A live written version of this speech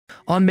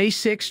On May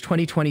 6,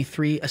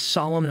 2023, a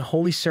solemn and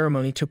holy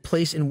ceremony took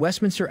place in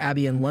Westminster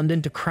Abbey in London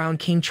to crown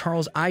King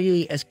Charles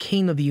II as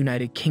King of the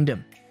United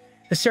Kingdom.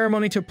 The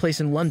ceremony took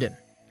place in London.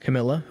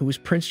 Camilla, who was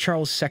Prince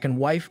Charles' second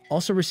wife,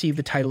 also received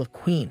the title of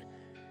Queen.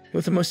 It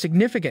was the most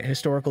significant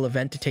historical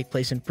event to take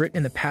place in Britain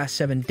in the past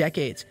 7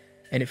 decades,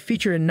 and it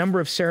featured a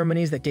number of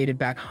ceremonies that dated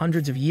back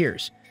hundreds of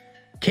years.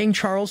 King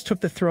Charles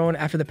took the throne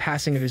after the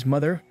passing of his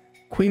mother,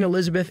 Queen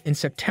Elizabeth, in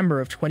September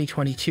of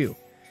 2022.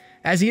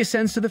 As he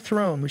ascends to the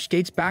throne, which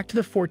dates back to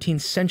the 14th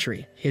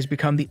century, he has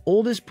become the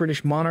oldest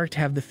British monarch to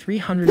have the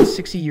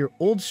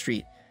 360-year-old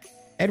St.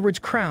 Edward's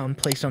crown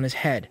placed on his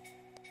head.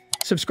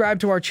 Subscribe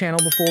to our channel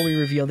before we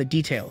reveal the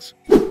details.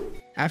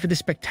 After the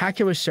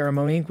spectacular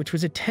ceremony, which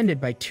was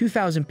attended by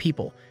 2,000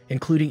 people,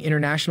 including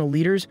international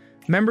leaders,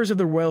 members of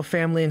the royal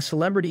family, and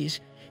celebrities,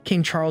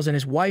 King Charles and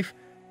his wife,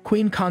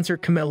 Queen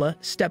Consort Camilla,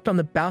 stepped on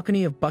the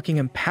balcony of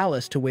Buckingham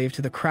Palace to wave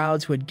to the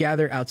crowds who had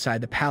gathered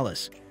outside the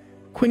palace.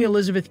 Queen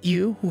Elizabeth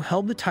II, who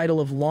held the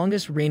title of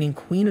longest reigning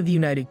Queen of the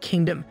United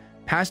Kingdom,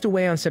 passed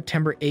away on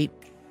September 8,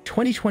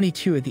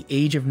 2022 at the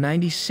age of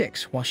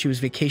 96 while she was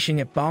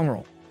vacationing at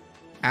Balmoral.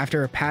 After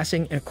her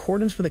passing, in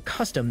accordance with a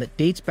custom that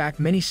dates back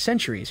many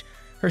centuries,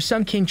 her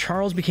son King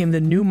Charles became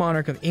the new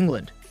monarch of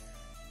England.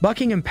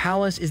 Buckingham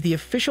Palace is the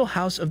official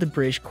house of the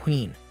British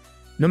Queen.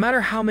 No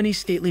matter how many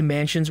stately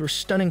mansions or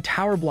stunning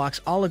tower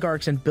blocks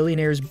oligarchs and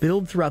billionaires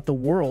build throughout the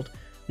world,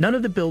 none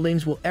of the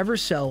buildings will ever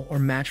sell or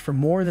match for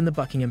more than the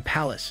Buckingham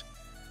Palace.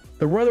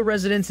 The royal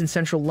residence in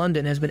central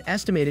London has been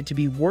estimated to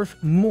be worth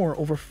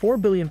over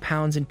 £4 billion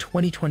in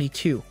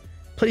 2022,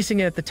 placing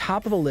it at the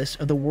top of a list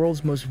of the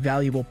world's most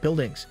valuable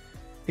buildings.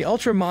 The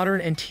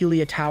ultra-modern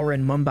Antilia Tower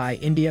in Mumbai,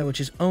 India,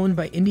 which is owned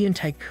by Indian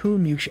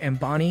tycoon Mukesh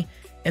Ambani,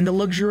 and the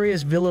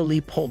luxurious Villa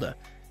Leopolda,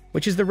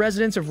 which is the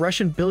residence of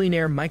Russian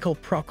billionaire Mikhail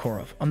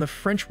Prokhorov on the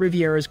French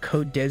Riviera's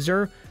Côte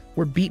d'Azur,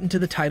 were beaten to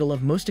the title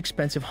of most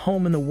expensive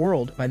home in the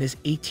world by this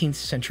 18th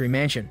century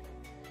mansion.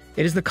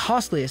 It is the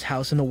costliest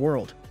house in the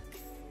world.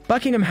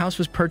 Buckingham House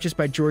was purchased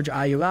by George III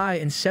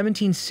in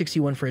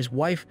 1761 for his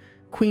wife,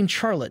 Queen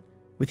Charlotte,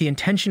 with the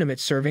intention of it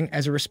serving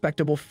as a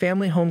respectable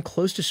family home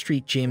close to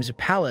St. James's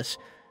Palace,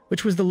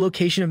 which was the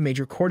location of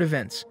major court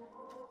events.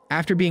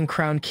 After being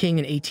crowned king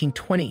in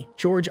 1820,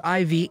 George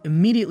IV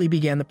immediately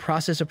began the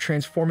process of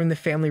transforming the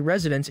family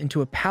residence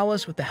into a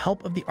palace with the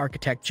help of the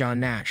architect John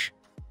Nash.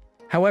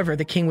 However,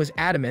 the king was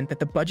adamant that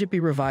the budget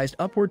be revised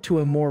upward to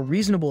a more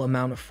reasonable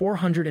amount of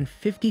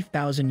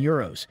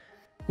 €450,000,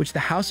 which the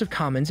House of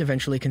Commons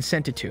eventually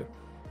consented to.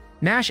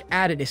 Nash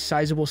added a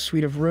sizable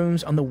suite of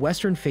rooms on the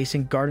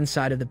western-facing garden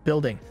side of the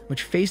building,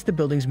 which faced the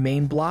building's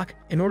main block,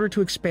 in order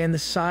to expand the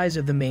size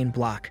of the main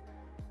block.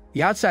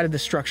 The outside of the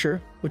structure,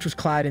 which was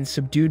clad in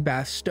subdued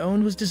Bath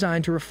stone, was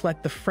designed to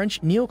reflect the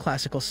French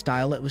neoclassical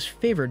style that was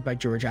favored by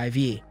George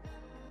IV.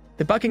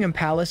 The Buckingham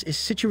Palace is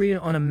situated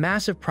on a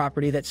massive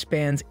property that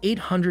spans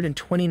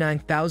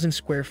 829,000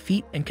 square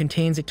feet and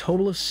contains a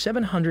total of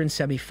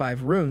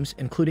 775 rooms,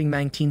 including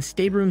 19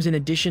 staterooms in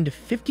addition to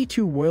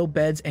 52 royal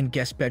beds and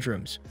guest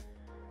bedrooms.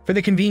 For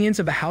the convenience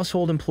of the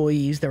household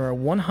employees, there are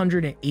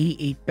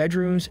 188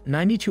 bedrooms,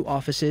 92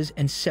 offices,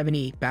 and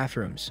 78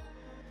 bathrooms.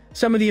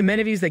 Some of the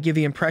amenities that give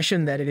the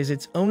impression that it is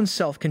its own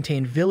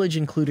self-contained village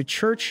include a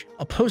church,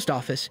 a post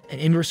office, an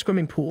indoor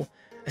swimming pool,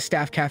 a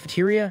staff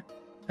cafeteria,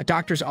 a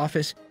doctor's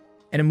office,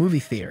 and a movie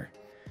theater.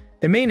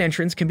 The main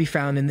entrance can be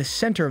found in the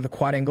center of the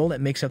quadrangle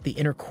that makes up the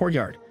inner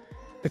courtyard.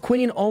 The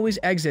Queen always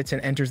exits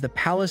and enters the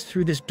palace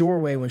through this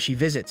doorway when she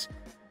visits.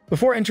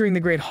 Before entering the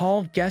Great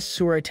Hall, guests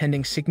who are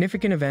attending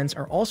significant events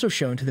are also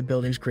shown to the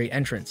building's great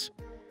entrance.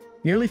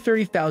 Nearly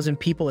 30,000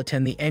 people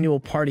attend the annual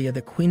party of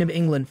the Queen of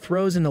England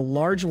throws in the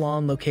large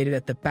lawn located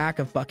at the back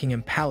of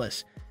Buckingham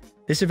Palace.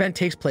 This event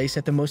takes place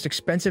at the most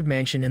expensive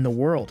mansion in the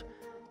world.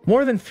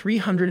 More than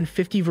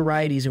 350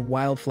 varieties of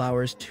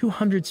wildflowers,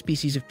 200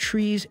 species of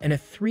trees, and a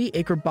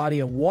 3-acre body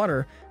of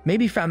water may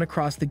be found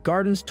across the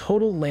garden's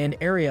total land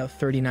area of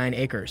 39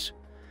 acres.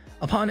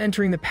 Upon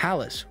entering the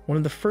palace, one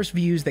of the first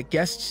views that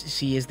guests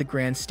see is the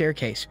grand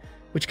staircase,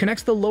 which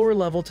connects the lower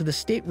level to the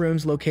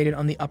staterooms located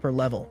on the upper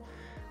level.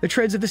 The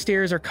treads of the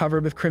stairs are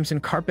covered with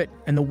crimson carpet,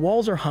 and the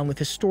walls are hung with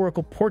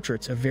historical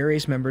portraits of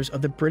various members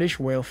of the British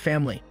royal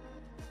family.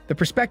 The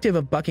perspective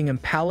of Buckingham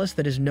Palace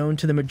that is known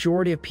to the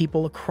majority of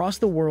people across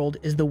the world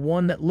is the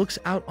one that looks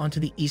out onto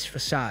the east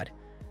facade.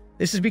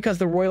 This is because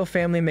the royal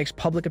family makes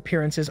public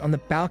appearances on the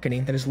balcony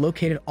that is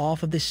located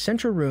off of this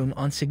central room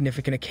on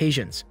significant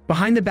occasions.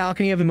 Behind the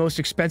balcony of the most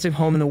expensive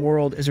home in the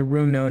world is a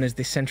room known as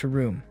the central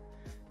room.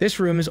 This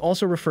room is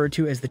also referred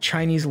to as the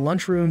Chinese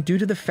lunchroom due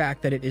to the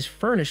fact that it is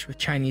furnished with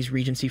Chinese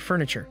Regency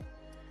furniture.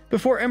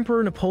 Before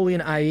Emperor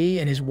Napoleon II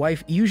and his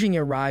wife Eugenie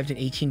arrived in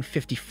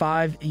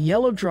 1855, a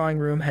yellow drawing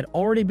room had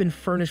already been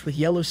furnished with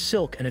yellow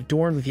silk and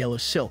adorned with yellow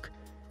silk.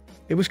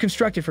 It was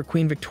constructed for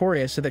Queen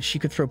Victoria so that she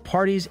could throw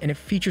parties, and it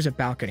features a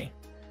balcony.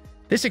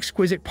 This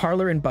exquisite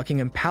parlor in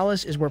Buckingham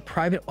Palace is where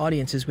private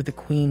audiences with the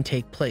Queen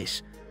take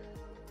place.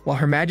 While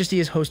Her Majesty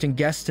is hosting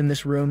guests in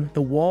this room,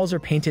 the walls are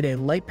painted a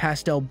light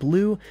pastel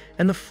blue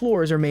and the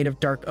floors are made of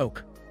dark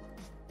oak.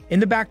 In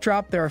the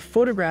backdrop, there are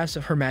photographs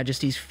of Her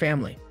Majesty's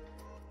family.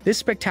 This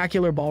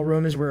spectacular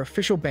ballroom is where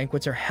official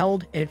banquets are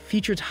held, and it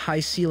features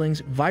high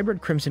ceilings,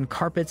 vibrant crimson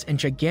carpets, and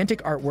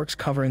gigantic artworks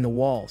covering the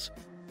walls.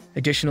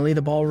 Additionally,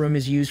 the ballroom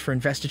is used for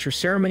investiture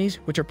ceremonies,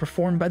 which are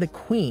performed by the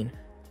Queen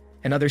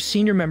and other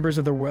senior members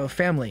of the royal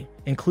family,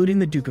 including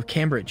the Duke of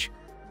Cambridge.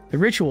 The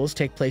rituals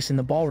take place in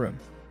the ballroom.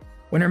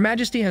 When Her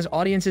Majesty has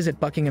audiences at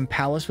Buckingham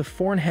Palace with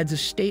foreign heads of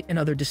state and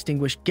other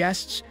distinguished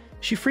guests,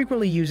 she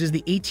frequently uses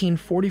the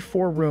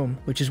 1844 room,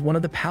 which is one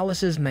of the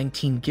palace's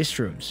 19 guest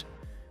rooms.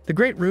 The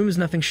Great Room is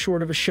nothing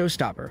short of a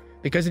showstopper,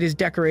 because it is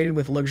decorated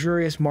with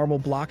luxurious marble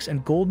blocks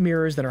and gold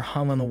mirrors that are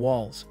hung on the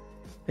walls.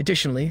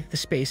 Additionally, the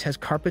space has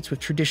carpets with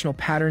traditional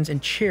patterns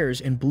and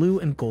chairs in blue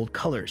and gold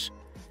colors.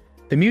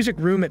 The music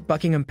room at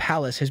Buckingham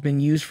Palace has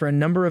been used for a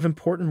number of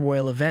important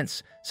royal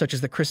events, such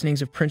as the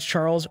christenings of Prince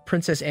Charles,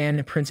 Princess Anne,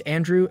 and Prince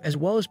Andrew, as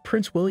well as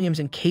Prince William's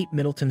and Kate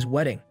Middleton's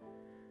wedding.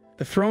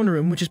 The throne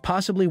room, which is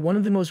possibly one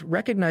of the most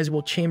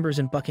recognizable chambers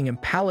in Buckingham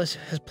Palace,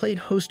 has played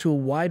host to a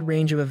wide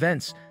range of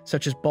events,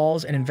 such as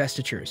balls and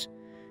investitures.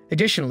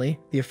 Additionally,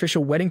 the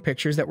official wedding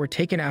pictures that were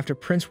taken after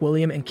Prince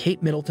William and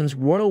Kate Middleton's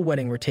royal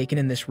wedding were taken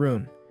in this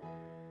room.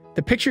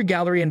 The picture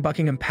gallery in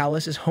Buckingham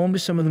Palace is home to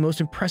some of the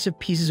most impressive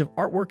pieces of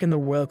artwork in the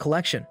royal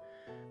collection.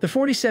 The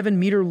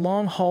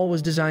 47-meter-long hall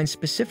was designed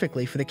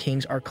specifically for the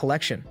King's art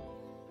collection.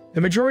 The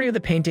majority of the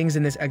paintings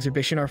in this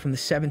exhibition are from the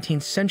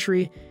 17th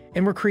century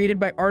and were created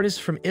by artists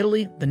from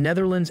Italy, the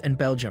Netherlands, and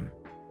Belgium.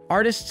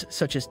 Artists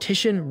such as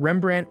Titian,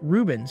 Rembrandt,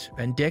 Rubens,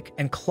 Van Dyck,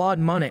 and Claude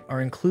Monet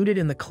are included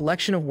in the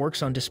collection of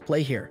works on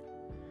display here.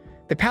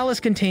 The palace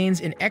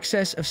contains in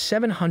excess of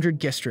 700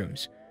 guest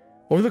rooms.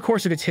 Over the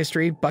course of its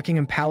history,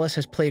 Buckingham Palace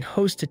has played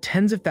host to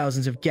tens of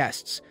thousands of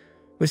guests.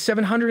 With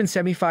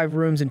 775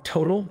 rooms in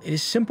total, it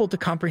is simple to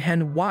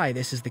comprehend why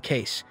this is the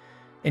case.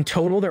 In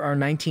total, there are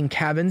 19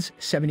 cabins,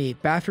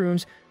 78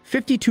 bathrooms,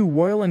 52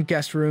 royal and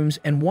guest rooms,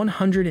 and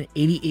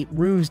 188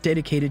 rooms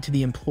dedicated to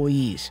the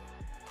employees.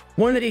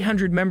 More than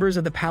 800 members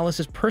of the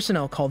palace's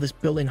personnel call this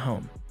building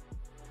home.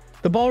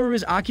 The ballroom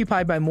is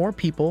occupied by more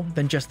people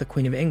than just the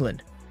Queen of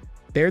England.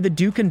 There, the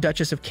Duke and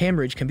Duchess of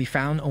Cambridge can be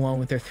found along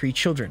with their 3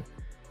 children.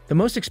 The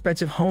most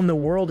expensive home in the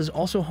world is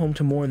also home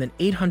to more than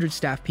 800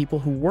 staff people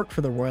who work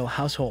for the royal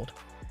household.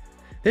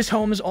 This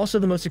home is also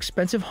the most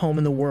expensive home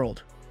in the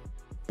world.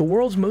 The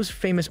world's most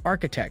famous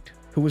architect,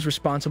 who was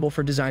responsible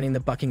for designing the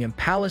Buckingham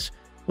Palace,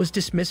 was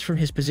dismissed from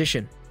his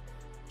position.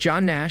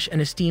 John Nash, an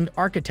esteemed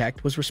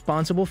architect, was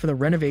responsible for the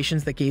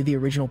renovations that gave the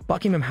original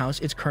Buckingham House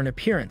its current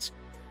appearance.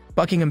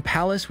 Buckingham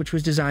Palace, which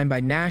was designed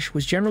by Nash,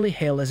 was generally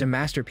hailed as a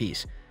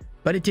masterpiece,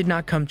 but it did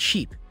not come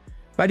cheap.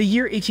 By the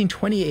year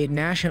 1828,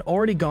 Nash had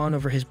already gone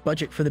over his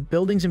budget for the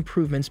building's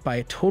improvements by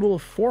a total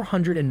of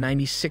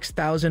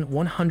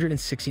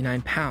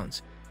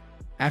 £496,169.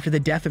 After the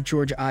death of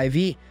George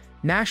IV,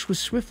 Nash was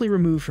swiftly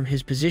removed from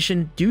his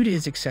position due to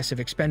his excessive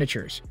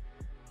expenditures.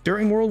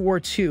 During World War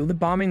II, the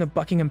bombing of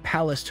Buckingham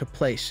Palace took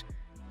place.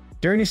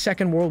 During the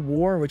Second World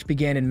War, which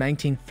began in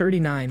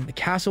 1939, the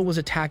castle was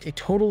attacked a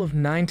total of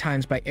 9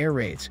 times by air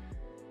raids.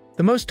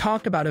 The most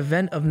talked about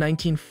event of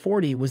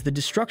 1940 was the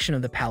destruction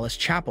of the Palace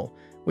Chapel,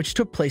 which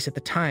took place at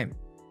the time.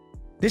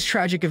 This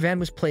tragic event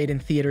was played in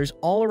theaters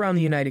all around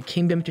the United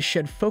Kingdom to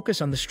shed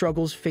focus on the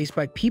struggles faced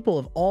by people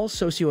of all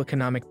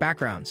socioeconomic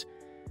backgrounds.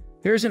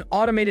 There is an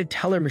automated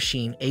teller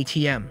machine,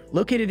 ATM,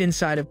 located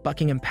inside of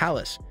Buckingham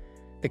Palace.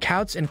 The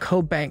Coutts &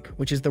 Co. Bank,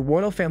 which is the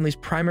royal family's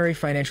primary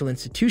financial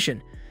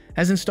institution,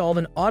 has installed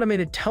an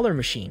automated teller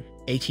machine,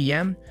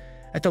 ATM,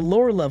 at the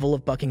lower level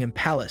of Buckingham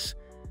Palace.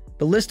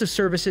 The list of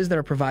services that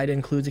are provided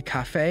includes a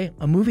cafe,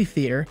 a movie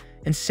theater,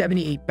 and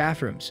 78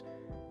 bathrooms.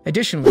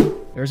 Additionally,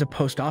 there is a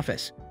post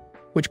office.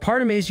 Which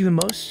part amazed you the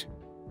most?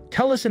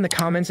 Tell us in the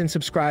comments and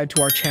subscribe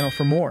to our channel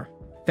for more.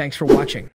 Thanks for watching.